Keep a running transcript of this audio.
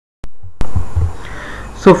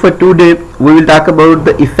So for today we will talk about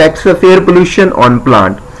the effects of air pollution on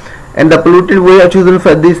plant, and the pollutant we have chosen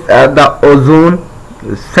for this are the ozone,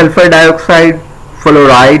 sulfur dioxide,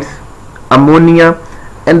 fluorides, ammonia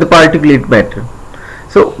and the particulate matter.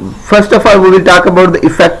 So first of all we will talk about the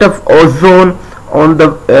effect of ozone on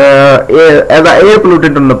the air as an air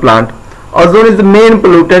pollutant on the plant. Ozone is the main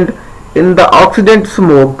pollutant in the oxidant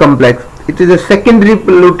smoke complex. It is a secondary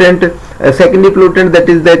pollutant, that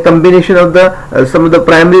is the combination of the some of the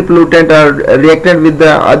primary pollutant or reactant with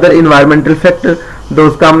the other environmental factor.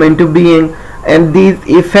 Those come into being and these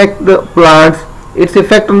affect the plants. Its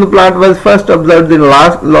effect on the plant was first observed in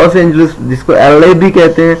Los Angeles, जिसको LA भी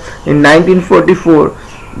कहते हैं, in 1944.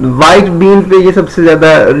 White been पे ये सबसे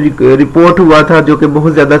ज़्यादा report हुआ था, जो कि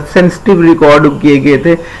बहुत ज़्यादा सेंसिटिव रिकॉर्ड किए गए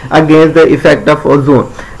थे against the effect of ozone.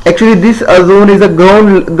 Actually this ozone is a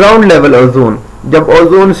ground level ozone. जब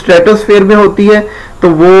ओजोन स्ट्रेटोस्फेयर में होती है तो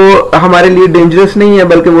वो हमारे लिए डेंजरस नहीं है,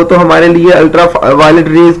 बल्कि वो तो हमारे लिए अल्ट्रा वायलेट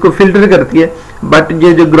रेज को फिल्टर करती है. बट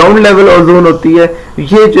ये जो ग्राउंड लेवल ओजोन होती है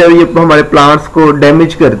ये हमारे प्लांट्स को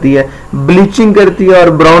डैमेज करती है, ब्लीचिंग करती है और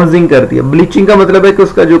ब्राउन्जिंग करती है. ब्लीचिंग का मतलब है कि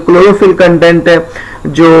उसका जो क्लोरोफिल कंटेंट है,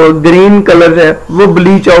 जो ग्रीन कलर है, वो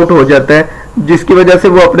ब्लीच आउट हो जाता है, जिसकी वजह से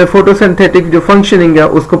वो अपने फोटोसिंथेटिक जो फंक्शनिंग है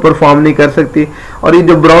उसको परफॉर्म नहीं कर सकती. और ये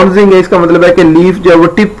जो ब्राउन्जिंग है इसका मतलब है कि लीफ जो है वो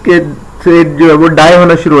टिप के से जो है वो डाई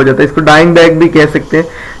होना शुरू हो जाता है. इसको डाइंग बैक भी कह सकते हैं.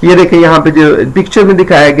 ये देखिए यहाँ पे जो पिक्चर में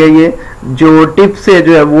दिखाया गया, ये जो टिप से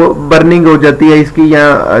जो है वो बर्निंग हो जाती है इसकी,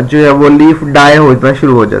 यहाँ जो है वो लीफ डाई होना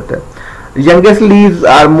शुरू हो जाता है. youngest leaves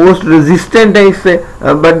are most resistant इससे,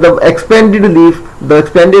 but the expanded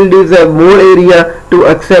leaves have more area to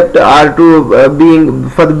accept or to being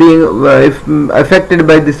affected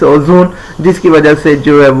by this ozone, जिसकी वजह से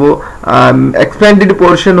जो है वो expanded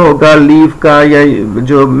portion होगा लीफ का, या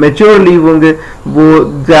जो mature लीव होंगे वो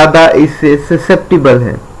ज़्यादा इससे susceptible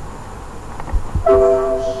है.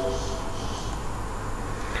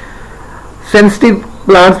 सेंसिटिव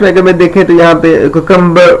प्लांट्स में अगर मैं देखें तो यहाँ पे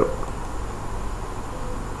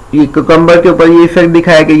कुकम्बर के ऊपर ये इफेक्ट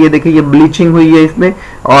दिखाया गया. ये देखिए ये ब्लीचिंग हुई है इसमें,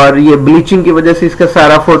 और ये ब्लीचिंग की वजह से इसका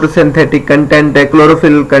सारा फोटोसिंथेटिक कंटेंट है,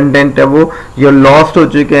 क्लोरोफिल कंटेंट है, वो जो लॉस्ट हो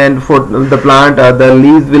चुके हैं. The plant the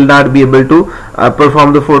leaves will not be able to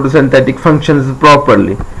perform the photosynthetic functions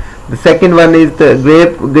properly. The second one is the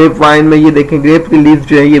grep wine में ये देखें ग्रेप की लीव्स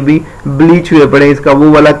जो है ये भी ब्लीच हुए पड़े, इसका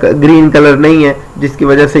वो वाला ग्रीन कलर नहीं है, जिसकी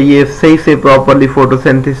वजह से ये सही से प्रॉपरली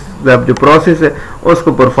फोटोसिंथेसिस जो प्रोसेस है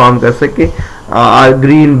उसको परफॉर्म कर सके.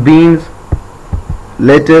 Green beans,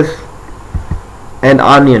 lettuce and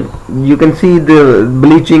onion, you can see the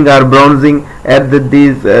bleaching or bronzing at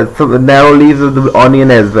these narrow leaves of the onion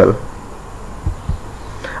as well.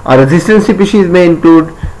 Resistant species may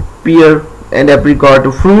include pear and apricot.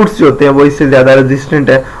 fruits जो होते हैं वो इससे ज़्यादा resistant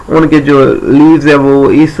है, उनके जो leaves है वो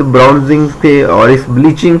इस bronzing से और इस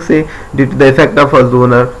bleaching से due to the effect of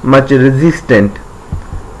ozone are much resistant.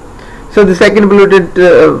 So the second pollutant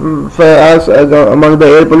for us among the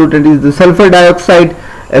air pollutant is the sulfur dioxide.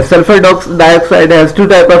 Sulfur dioxide has two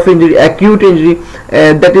types of injury: acute injury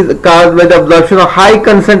that is caused by the absorption of high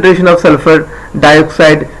concentration of sulfur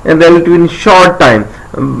dioxide in relatively short time.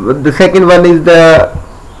 The second one is the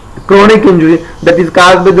chronic injury that is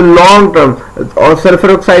caused by the long term, or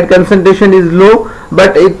sulfur oxide concentration is low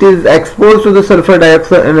but it is exposed to the sulfur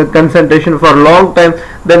dioxide concentration for a long time.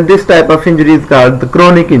 Then this type of injury is called the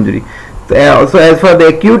chronic injury. So as for the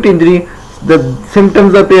acute injury, the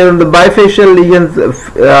symptoms appear on the bifacial lesions.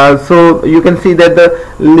 So you can see that the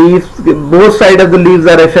leaves, both sides of the leaves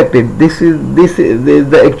are affected. This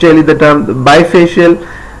is actually the term bifacial,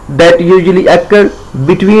 that usually occur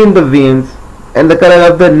between the veins, and the color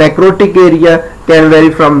of the necrotic area can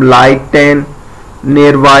vary from light tan,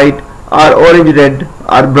 near white or orange red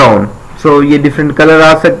or brown. So ये different color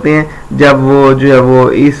आ सकते हैं जब वो जो है वो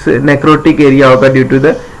इस necrotic area होगा due to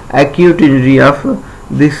the acute injury of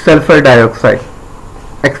this sulfur dioxide.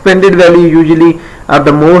 Expanded value usually are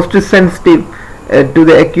the most sensitive to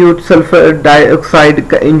the acute sulfur dioxide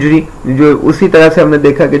injury. जो उसी तरह से हमने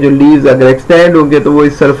देखा कि जो leaves अगर expand होंगे तो वो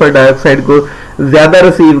इस sulfur dioxide को ज़्यादा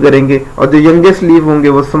रिसीव करेंगे, और जो यंगेस्ट लीव होंगे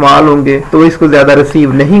वो स्मॉल होंगे तो इसको ज़्यादा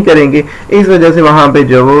रिसीव नहीं करेंगे. इस वजह से वहाँ पे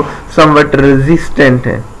जो वो समवट रेजिस्टेंट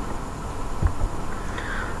है.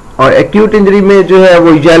 और एक्यूट इंजरी में जो है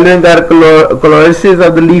वो येलोइंग और क्लोरोसिस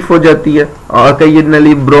ऑफ द लीफ हो जाती है, और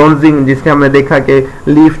ओकेजनली ब्रोंजिंग, जिसके हमने देखा कि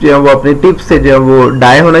लीफ जो है वो अपने टिप से जो है वो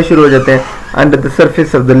डाई होना शुरू हो जाते हैं under the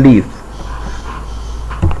surface of the leaf.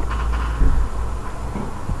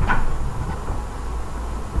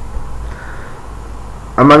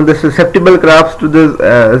 Among the susceptible crops to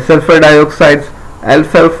the sulfur dioxides: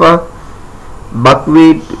 alfalfa,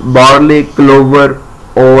 buckwheat, barley, clover,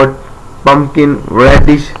 oat, pumpkin,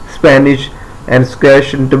 reddish, Spanish and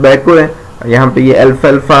squash and tobacco है। यहाँ पे ये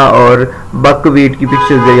अल्फाल्फा और बकवीट की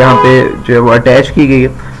पिक्चर्स है यहाँ पे जो है वो अटैच की गई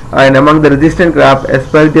है। And among the resistant crop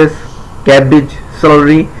asparagus, cabbage,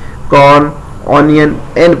 salary, corn, onion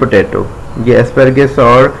and potato. ये एस्परगस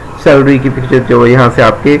और सेलरी की पिक्चर जो यहाँ से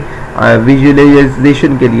आपके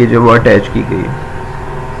विजुअलाइजेशन के लिए जो वो अटैच की गई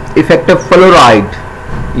है। इफेक्ट ऑफ फ्लोराइड,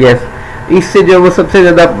 यस, इससे जो वो सबसे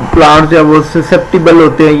ज़्यादा प्लांट जो है वो ससेप्टिबल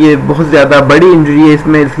होते हैं, ये बहुत ज़्यादा बड़ी इंजरी है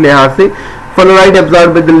इसमें, इस लिहाज से fluoride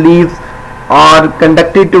absorb by the leaves और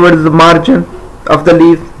conducted towards the margin of the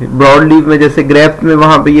leave. Broad leave में जैसे ग्रेप्स में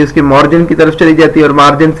वहाँ पे ये उसके मार्जिन की तरफ चली जाती है और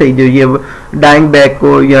मार्जिन से ही जो ये डाइंग बैक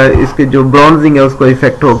को या इसके जो ब्रॉन्जिंग है उसको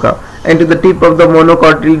इफेक्ट होगा। And to the tip of the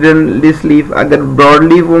monocotyledonous leaf, अगर ब्रॉड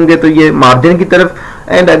लीफ होंगे तो ये मार्जिन की तरफ,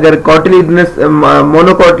 एंड अगर कॉटिलिडनस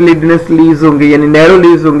मोनोकॉटिलिडनस लीव्स होंगे यानी नैरो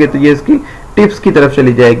लीव्स होंगे तो ये इसकी टिप्स की तरफ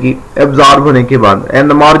चली जाएगी एब्जॉर्ब होने के बाद। And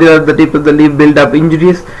the margin of the tip of the leaf build up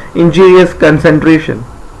injurious concentration.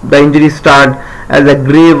 The injury start as a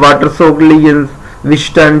grey water soaked lesions which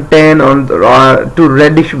turn tan on to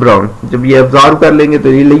reddish brown। जब ये absorb कर लेंगे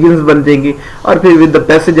तो ये lesions बन जाएंगी और फिर with the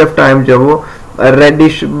passage of time जब वो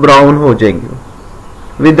reddish brown हो जाएंगी।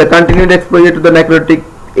 With the continued exposure to the necrotic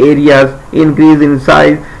areas increase in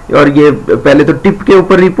size, और ये पहले तो टिप के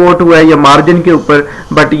ऊपर रिपोर्ट हुआ है या मार्जिन के ऊपर,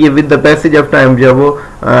 बट ये with the passage of time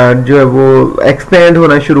जो है वो एक्सपेंड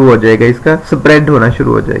होना शुरू हो जाएगा, इसका स्प्रेड होना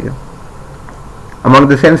शुरू हो जाएगा। Among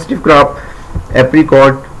the sensitive crop,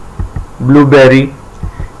 apricot, blueberry,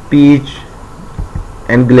 peach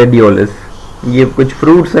and gladiolus, ये कुछ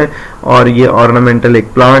फ्रूट्स हैं और ये ऑर्नामेंटल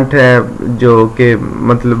एक प्लांट है जो कि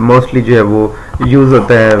मतलब मोस्टली जो है वो यूज़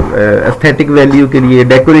होता है एस्थेटिक वैल्यू के लिए,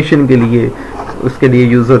 डेकोरेशन के लिए, उसके लिए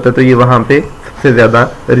यूज़ होता है। तो ये वहाँ पे सबसे ज़्यादा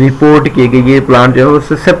रिपोर्ट किए गए ये प्लांट जो है वो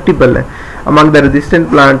ससेप्टिबल है। Among the resistant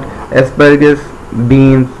plant asparagus,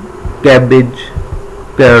 beans, cabbage,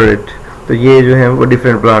 carat, तो ये जो है वो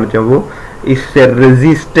डिफरेंट प्लांट जो वो इससे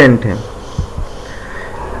रेजिस्टेंट हैं।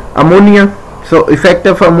 Ammonia, so effect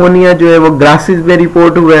of ammonia जो है वो ग्रासेस में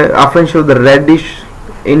रिपोर्ट हुआ है। Often show the reddish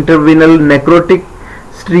इंटरविनल necrotic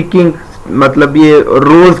streaking, मतलब ये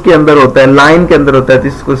रोज के अंदर होता है, लाइन के अंदर होता है,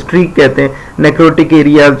 जिसको स्ट्रीक कहते हैं। नेक्रोटिक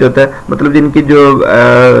एरिया जो होता है मतलब जिनकी जो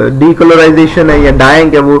डीकलराइजेशन है या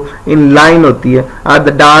डाइंग है वो इन लाइन होती है।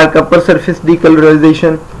 The dark upper surface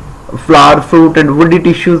decolourisation, flower, fruit and woody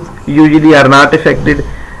tissues usually are not affected,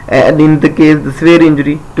 and in the case the severe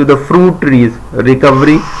injury to the fruit trees,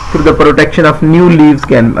 recovery through the protection of new leaves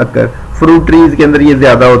can occur। fruit trees के अंदर ये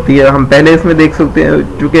ज़्यादा होती है, हम पहले इसमें देख सकते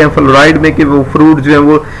हैं चूँकि फ्लोराइड में कि वो फ्रूट जो है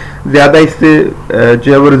वो ज़्यादा इससे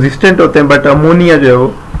जो है वो रेजिस्टेंट होते हैं, बट अमोनिया जो है वो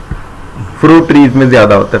फ्रूट ट्रीज में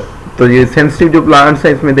ज़्यादा होता है। तो ये सेंसिटिव जो प्लांट्स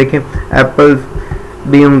हैं इसमें देखें apples,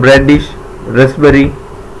 beam, reddish, raspberry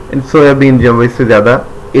and soybean जो है वो इससे ज़्यादा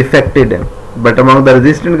इफेक्टेड है। But among the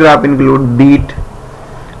resistant crop include beat,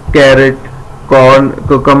 carat, corn,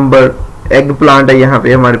 cucumber, egg plant है यहाँ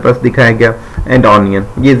पे हमारे पास दिखाया गया, एंड ऑनियन,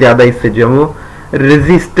 ये ज्यादा इससे जो है वो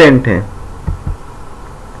रेजिस्टेंट है।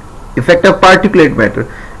 इफेक्ट ऑफ पार्टिकुलेट मैटर,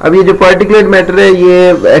 अब ये जो पार्टिकुलेट मैटर है ये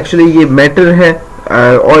एक्चुअली ये मैटर है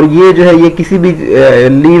और ये जो है ये किसी भी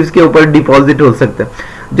लीव्स के ऊपर डिपॉजिट हो सकता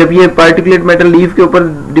है। जब ये पार्टिकुलेट मैटर लीव के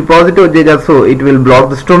ऊपर डिपॉजिट हो जाएगा so it will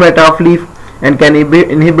block the stomata of leaf and can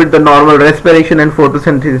inhibit the normal respiration and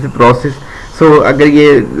photosynthesis process। so अगर ये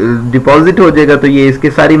डिपॉजिट हो जाएगा तो ये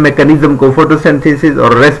इसके सारी मैकेनिज्म को, फोटोसिंथेसिस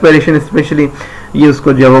और रेस्पिरेशन स्पेशली, ये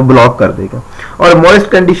उसको जो है वो ब्लॉक कर देगा। और मॉइस्ट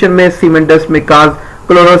कंडीशन में सीमेंट डस्ट में काज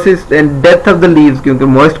chlorosis and death of the leaves, क्योंकि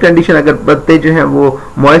मॉइस्ट कंडीशन अगर पत्ते जो हैं वो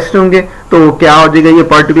मॉइस्ट होंगे तो क्या हो जाएगा, ये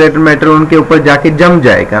पार्टिकुलेट मैटर उनके ऊपर जाके जम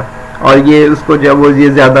जाएगा और ये उसको जब वो ये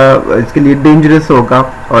ज़्यादा इसके लिए डेंजरस होगा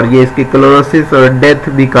और ये इसकी क्लोरोसिस और डेथ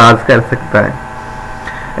भी काज कर सकता है।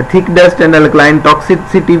 Thick dust and alkaline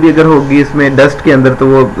toxicity भी अगर होगी इसमें डस्ट के अंदर तो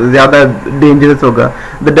वो ज़्यादा डेंजरस होगा।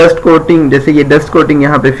 द डस्ट कोटिंग, जैसे ये डस्ट कोटिंग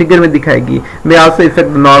यहाँ पे फिगर में दिखाएगी, may also effect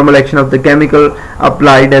the normal action of the chemical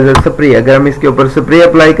applied as a spray. अगर हम इसके ऊपर स्प्रे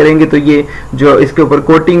अप्लाई करेंगे तो ये जो इसके ऊपर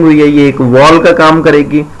कोटिंग हुई है ये एक वॉल का काम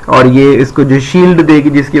करेगी और ये इसको जो शील्ड देगी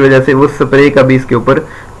जिसकी वजह से वो स्प्रे का भी इसके ऊपर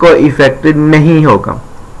कोई इफेक्ट नहीं होगा।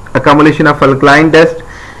 Accumulation of alkaline dust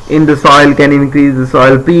in the soil can increase the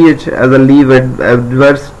soil pH as a leave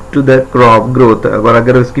adverse to the crop growth। और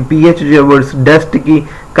अगर उसकी pH जो है वो डस्ट की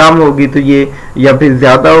कम होगी तो ये या फिर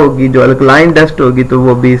ज़्यादा होगी, जो अल्कलाइन डस्ट होगी तो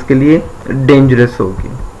वो भी इसके लिए डेंजरस होगी।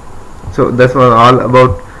 So that's all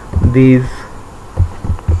about these.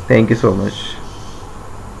 Thank you so much.